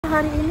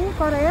hari ini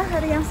Korea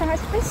hari yang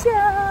sangat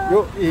spesial.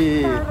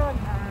 Yoi.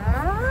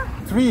 Karena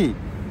 3,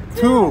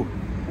 2,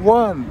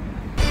 1.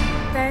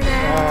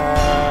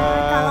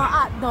 Kalau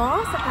outdoor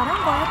sekarang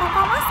boleh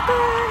pakai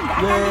masker, nggak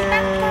akan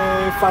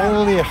ditangkap.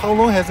 Finally, how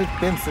long has it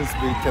been since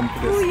we can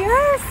do this? 2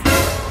 years.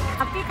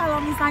 Tapi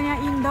kalau misalnya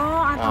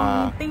indoor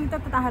atau meeting itu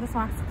tetap harus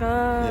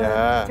masker.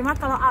 Yeah. Cuma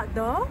kalau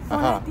outdoor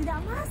boleh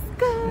tidak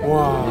masker.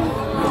 Wow.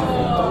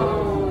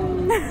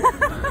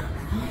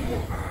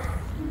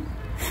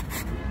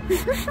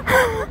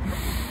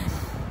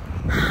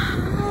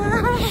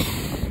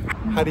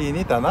 hari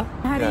ini Dana?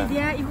 Hari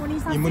dia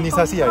imunisasi.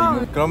 이무니사시 ya.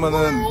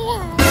 그러면은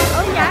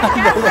Oh ya,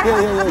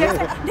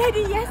 yes.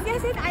 Daddy, yes,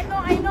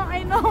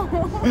 I know.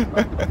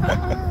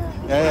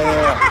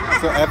 Yeah.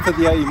 So after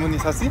the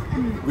immunisasi,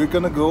 we're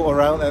gonna go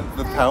around at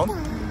the town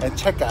and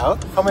check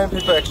out how many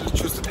people actually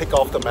choose to take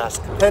off the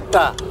mask.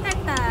 됐다.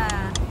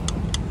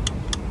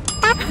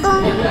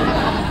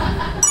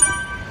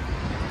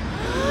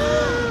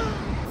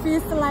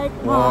 Feels like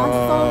wow,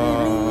 so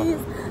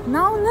relieved.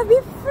 Now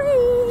lebih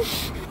free.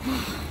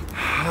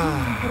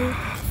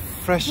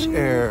 Fresh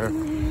air.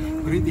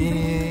 Breathe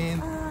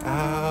in,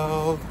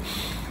 out.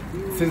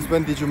 Since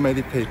when did you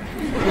meditate?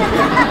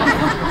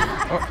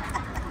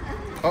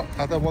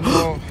 Ada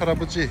원도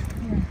할아버지.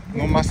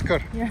 No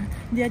masker. Ya,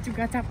 dia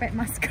juga capek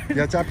masker.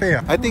 Ya capek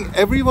ya. I think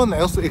everyone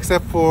else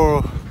except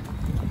for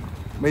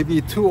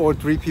maybe 2 or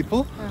 3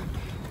 people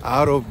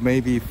out of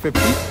maybe 50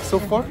 so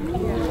far.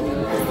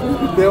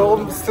 They're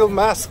all still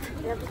masked.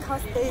 Yeah,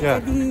 because they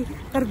jadi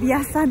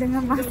terbiasa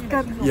dengan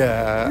masker.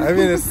 Yeah, I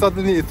mean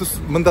suddenly itu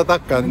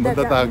mendadak kan,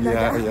 mendadak.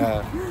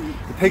 Yeah.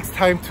 It takes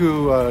time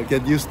to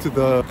get used to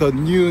the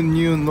new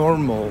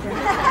normal.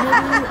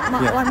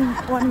 Maybe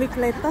one week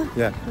later,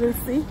 we'll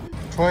see.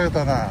 좋아요,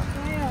 다나.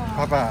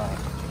 봐봐.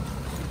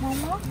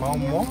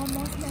 mau?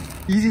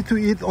 Easy to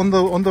eat on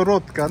the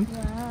road kan?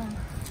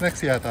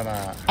 Snacks ya,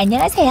 다나.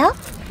 안녕하세요.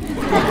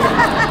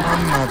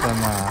 Mama,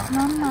 다나.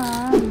 Mama.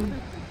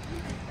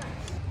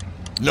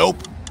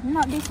 Nope.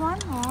 Not this one.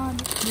 Oh,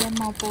 dia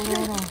mau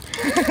pororo.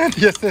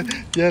 Yes,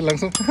 dia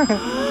langsung.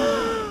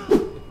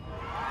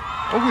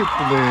 어구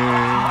예쁘네.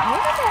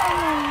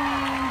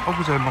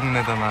 어구 잘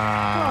먹네,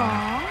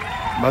 다나.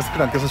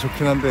 마스크를 안 껴서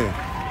좋긴 한데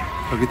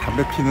여기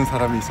담배 피는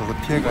사람이 있어서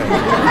피해가야 돼.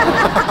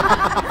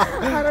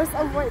 Harus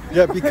avoid.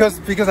 Yeah, because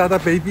ada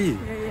baby.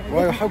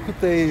 Why? How could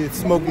they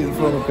smoke in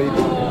front of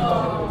baby?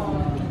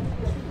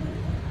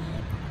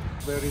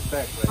 Very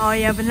back, right? Oh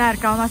ya benar,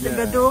 kalau masuk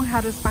gedung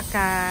harus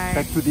pakai.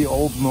 Back to the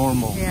old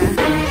normal. Pakai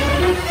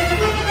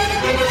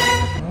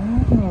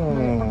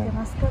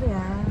masker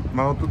ya.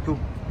 Mau tutup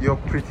your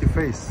pretty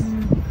face.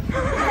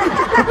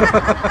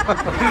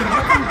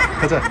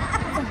 가자.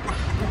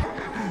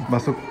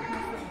 masuk.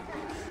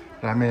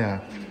 라메야.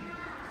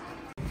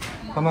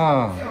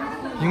 하나,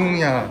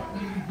 잉웅야.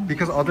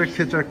 Because other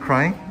kids are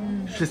crying,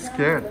 she's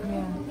scared.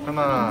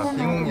 하나,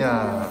 잉웅야.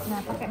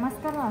 Nah, pakai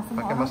masker lah.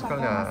 Semua pakai orang masker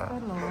pakai ya. masker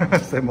loh.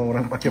 Semua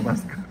orang pakai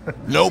masker.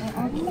 Nope.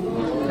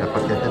 Ya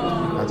pakai head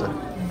aja.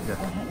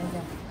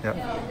 Ya.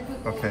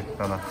 Oke,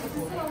 다나.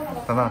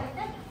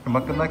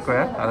 금방 끝날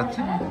거야. 알았지?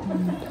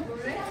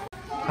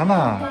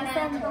 다나.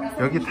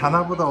 여기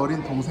다나보다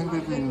어린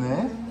동생들도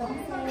있네.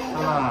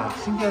 다나,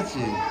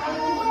 신기하지?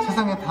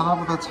 세상에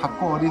다나보다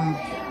작고 어린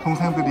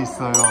동생들이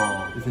있어요.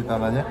 이제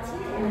다나냐?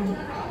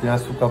 Dia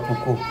suka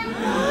buku.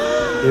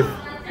 If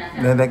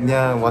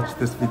neneknya watch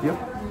this video,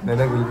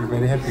 nenek will be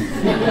very happy.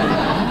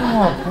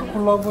 buku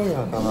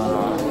logo야, 다나.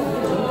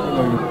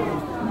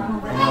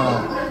 다나,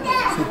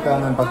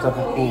 suka는 baca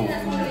buku.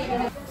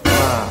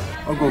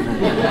 Go.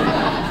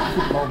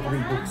 Keep on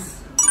reading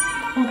books.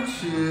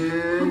 그렇지.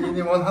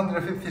 ini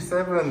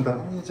 157.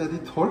 다니 jadi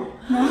tall?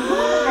 No,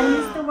 I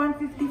used to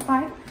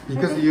 155.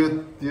 Because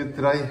you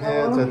dry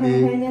hair jadi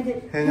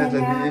hairnya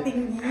jadi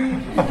tinggi.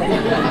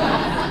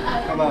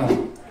 하나.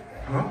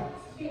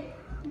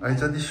 I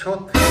jadi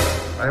short.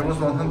 I was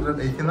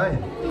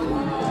 189.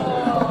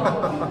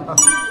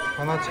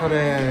 하나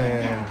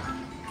차례.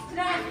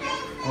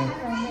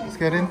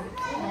 스케린?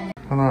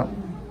 하나.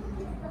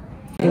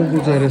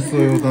 오구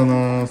잘했어요,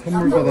 다나.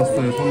 선물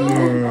받았어요,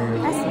 선물.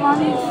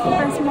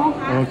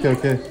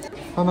 오케이.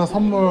 하나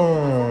선물.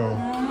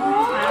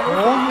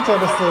 너무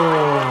잘했어요.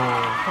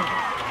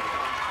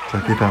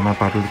 저기 다나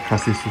바로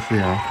kasih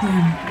susu야.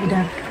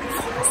 Udah.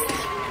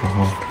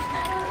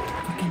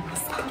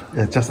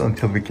 Yeah, just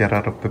until we get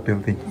out of the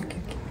building.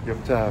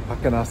 엽자,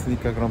 밖에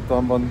나왔으니까 그럼 또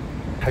한번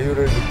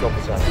자유를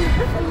느껴보자.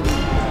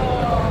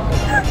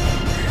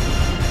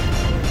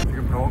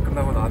 지금 병원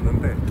끝나고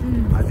나왔는데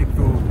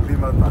아직도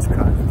우리만 마스크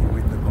안 끼고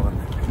있는 것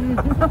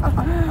같아.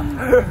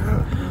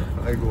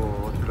 아이고,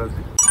 어떡하지?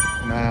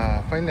 Nah,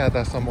 finally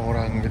ada some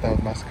orang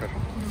without masker.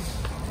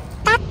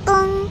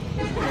 따뚱.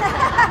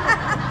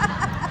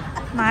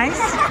 Nice.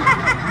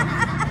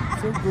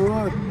 So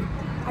good.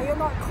 Are you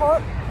not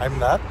cold? I'm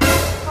not.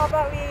 How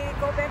about we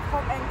go back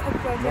home and take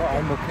your No, jacket?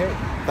 I'm okay.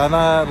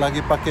 Dana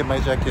lagi pakai my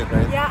jacket,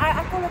 right? Ya,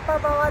 aku lupa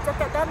bawa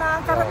jaket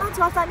Dana karena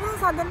cuacanya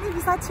suddenly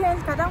bisa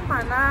change. Kadang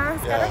panas,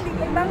 kadang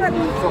dingin banget.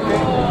 It's okay.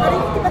 Hari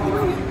ini tiba-tiba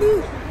windy.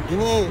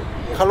 Ini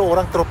kalau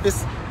orang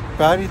tropis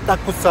very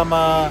takut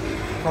sama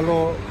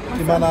kalau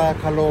gimana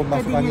kalau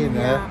masuk angin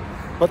ya.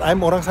 But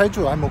I'm orang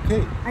salju, I'm okay.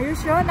 Are you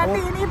sure?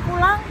 Nanti ini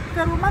pulang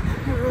ke rumah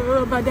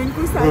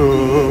badanku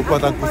sakit.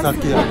 바닥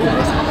구삭기 하고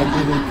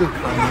안기는 끝.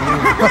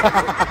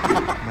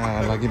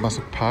 나 lagi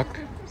masuk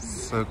park.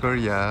 seger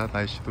ya,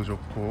 날씨도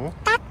좋고.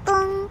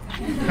 따뚱.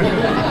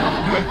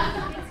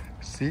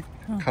 See,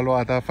 kalau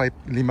ada 5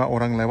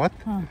 orang lewat,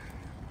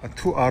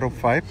 2 out of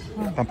 5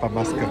 tanpa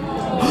masker.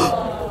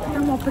 Kita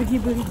mau pergi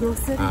beli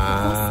grocery.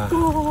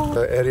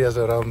 The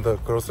areas around the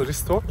grocery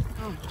store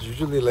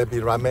usually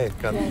lebih rame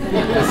kan.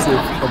 Let's see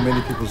how many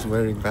people's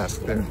wearing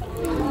mask there.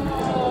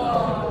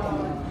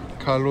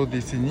 Kalau di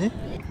sini,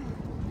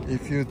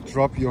 if you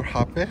drop your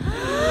HP,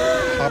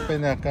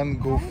 HP-nya akan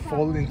go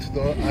fall into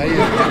the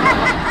air.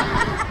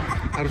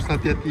 Harus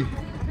hati-hati.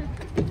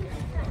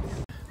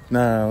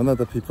 Nah, one of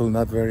the people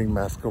not wearing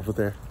mask over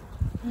there.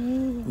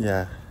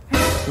 Yeah,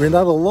 we're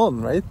not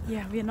alone, right?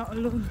 Yeah, we're not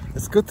alone.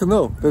 It's good to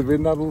know that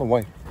we're not alone.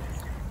 Why?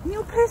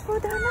 New place for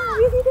Dana.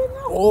 We didn't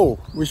know. Oh,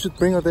 we should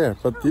bring her there,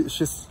 but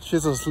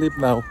she's asleep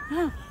now.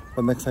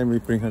 But next time we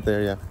bring her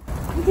there, yeah.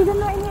 We didn't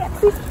know any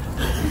place.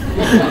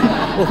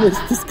 Always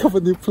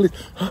discover new place.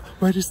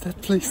 Where is that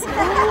place?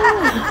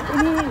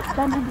 Ini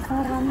Dana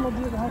besaran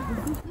lebih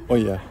bagus. Oh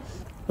yeah,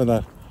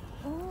 benar.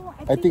 Oh,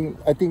 I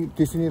think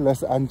di sini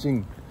less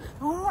anjing.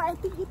 Oh, I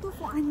think itu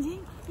for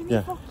anjing. Ini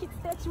Yeah. for kids.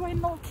 That's why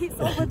no kids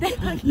over there.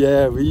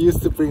 Yeah, we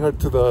used to bring her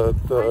to the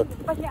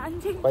Banyak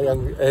anjing.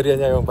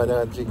 area-nya yang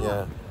banyak anjing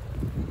ya.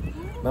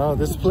 Now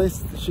this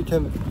place she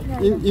can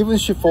even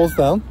she falls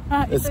down,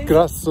 it's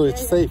grass so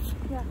it's safe.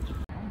 Yeah.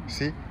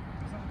 See,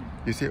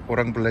 you see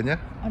orang belanya?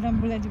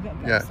 Orang bule juga.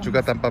 Ya, juga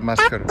tanpa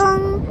masker.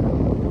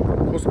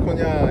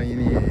 Costco-nya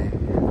ini.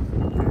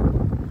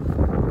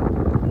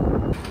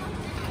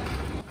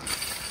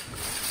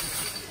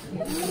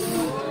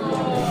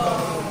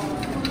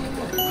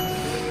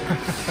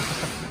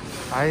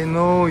 I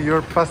know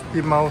your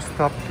pasti mau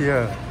stop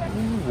here.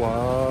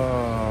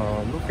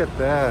 Wow, look at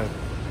that.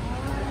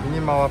 Ini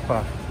mau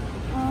apa?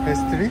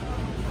 Pastry?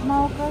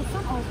 Mau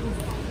croissant atau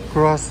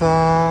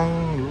Croissant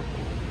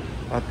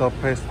atau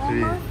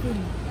pastry?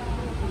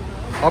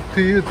 Up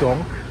to you, dong.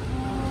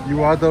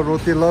 You are the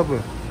roti lover.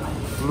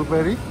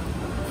 Blueberry?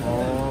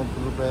 Oh,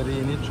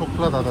 blueberry. Ini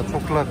coklat ada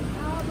coklat.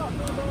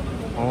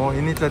 Oh,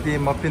 ini jadi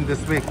muffin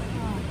this week.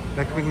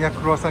 Next weeknya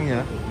croissant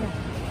ya.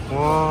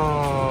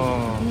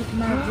 Wow,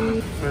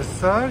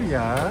 besar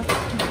ya.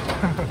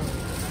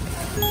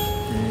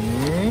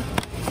 Ini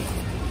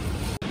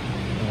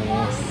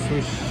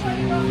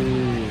sushi,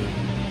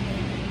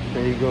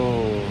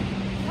 bagel,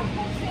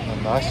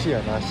 nasi ya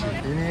nasi.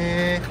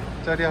 Ini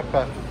cari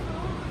apa?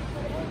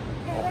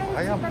 Oh,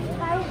 ayam.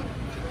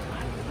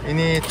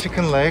 Ini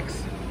chicken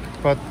legs,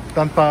 but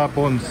tanpa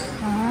bones.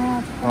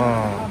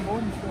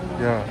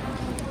 Ya,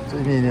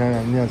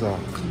 ini aja.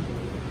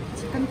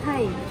 chicken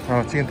Thai.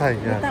 Chicken Thai,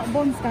 yeah. Without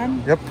bones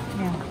kan? Yep.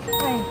 Yeah.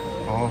 Thai.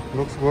 Oh,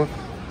 looks good.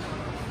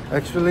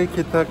 Actually,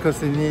 kita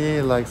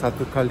kesini like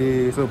 1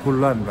 kali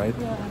sebulan, right?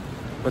 Yeah.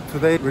 But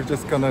today we're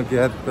just gonna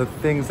get the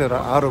things that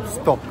are out of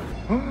stock.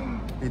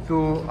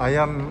 itu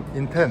ayam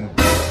inten.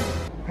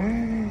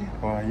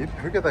 와, 이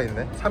별게 다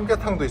있네.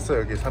 삼계탕도 있어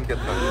여기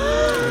삼계탕.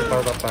 여기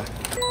봐봐.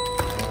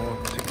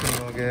 치킨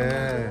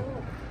너겟.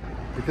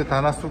 이때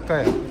다나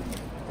쑥가야.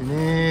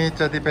 ini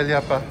jadi beli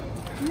apa?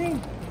 Nih,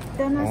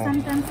 Dana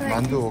santan fried.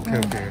 만두, 오케이.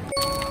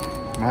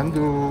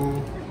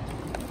 만두.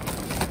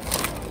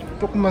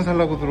 조금만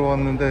살라고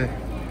들어왔는데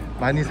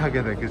많이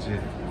사게 돼, 그치?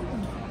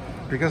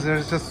 Because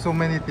there's just so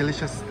many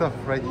delicious stuff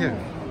right here.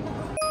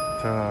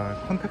 자,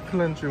 콘택트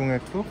렌즈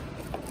용액도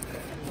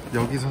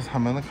여기서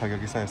사면은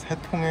가격이 싸요. 세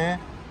통에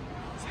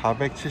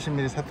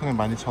 470ml 세 통에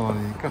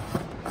 12,000원이니까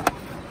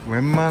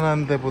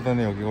웬만한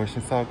데보다는 여기가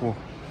훨씬 싸고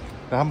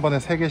한 번에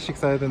 3개씩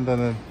사야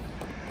된다는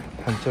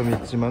단점이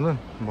있지만은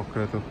뭐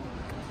그래도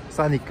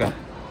싸니까.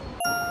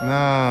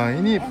 Nah,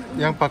 ini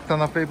yang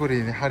Paktana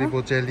favorite ini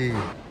Haribo jelly.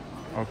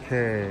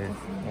 Oke.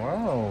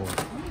 Wow.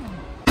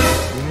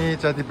 Ini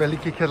jadi beli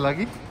KitKat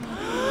lagi?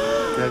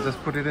 Yeah,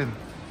 just put it in.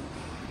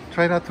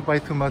 Try not to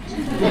buy too much.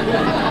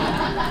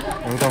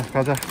 여기다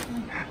가자.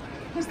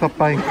 Stop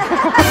buying.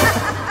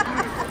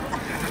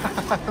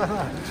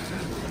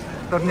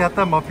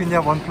 ternyata muffinnya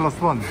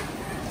 1+1.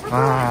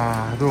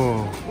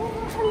 Aduh.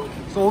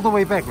 It's all the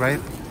way back, right?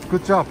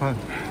 Good job, huh?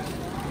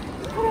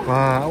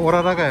 와,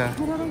 오라라가 야.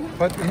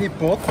 But he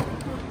bought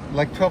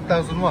like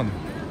 12,000 won.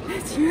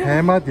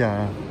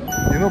 대맛이야.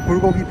 You know,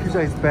 불고기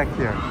pizza is back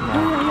here.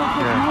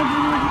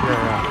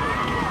 Yeah.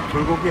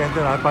 불고기, and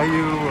then I'll buy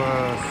you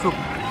soup.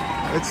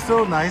 It's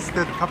so nice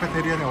that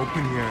cafeteria is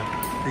open here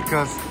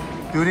because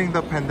during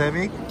the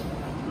pandemic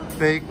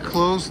they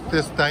closed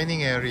this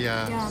dining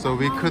area, so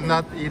we could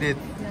not eat it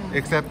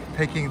except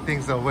taking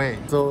things away.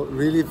 So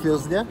really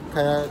feels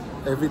kayak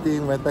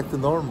everything went back to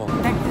normal.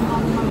 Back to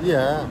normal.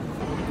 Yeah.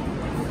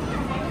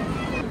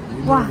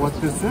 You know what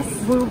this is?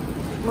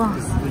 Wah.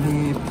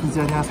 Ini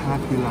pizzanya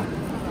sangat gila.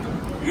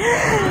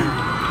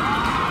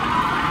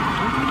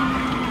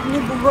 Ini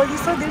bulgogi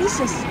so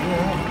delicious.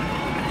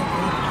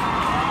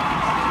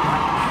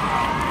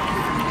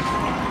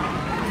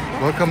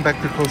 Welcome back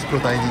to Costco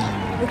Dining.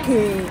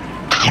 오케이.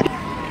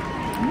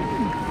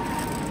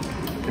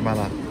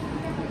 Gimana?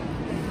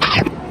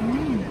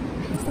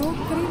 So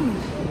creamy.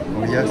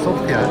 Oh ya,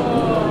 soft ya.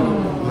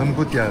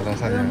 Lembut ya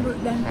rasanya. Lembut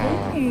dan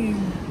creamy.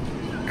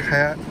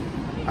 Kayak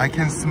I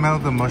can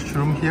smell the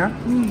mushroom here.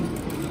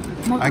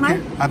 Mau I can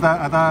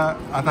makan?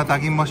 ada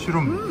daging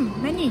mushroom.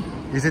 Many.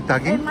 Is it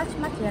daging? Much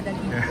ya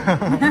daging.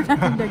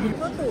 Daging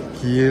foto.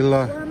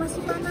 Gila. Wah,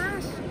 masih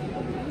panas.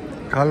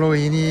 Kalau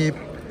ini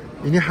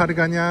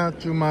harganya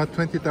cuma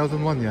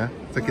 20,000 won ya,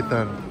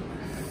 sekitar.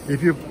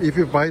 If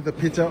you buy the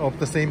pizza of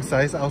the same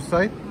size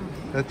outside,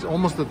 that's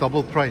almost the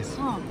double price.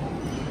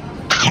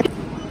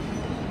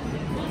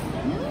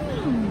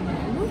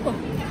 Lupa.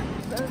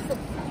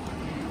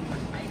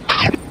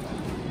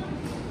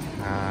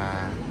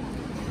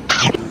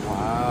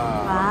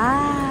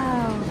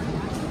 와우.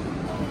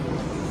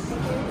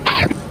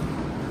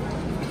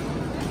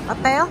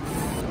 어때요?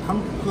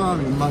 한국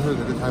사람 입맛을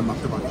되게 잘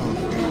맞게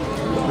맞춰놨어요.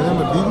 왜냐면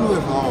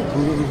미국에서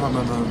불고기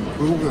사면은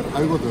불고기가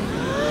달거든.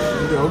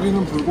 근데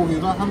여기는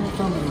불고기가 한국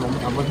사람들이 너무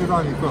단 거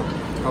싫어하니까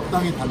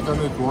적당히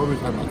단짠의 조합을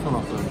잘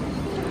맞춰놨어요.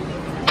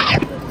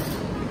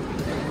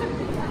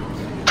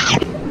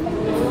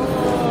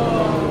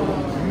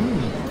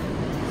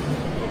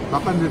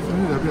 약간 이제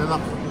순위 대비해서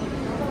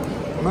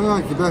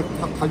맨날 집에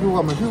가지고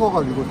가면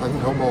식어가지고 다시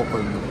더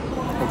먹었거든요.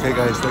 Okay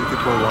guys, thank you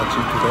for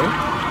watching today.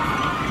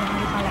 Jangan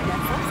lupa like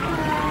dan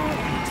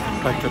subscribe.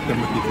 Sampai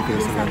ketemu di video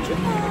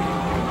selanjutnya.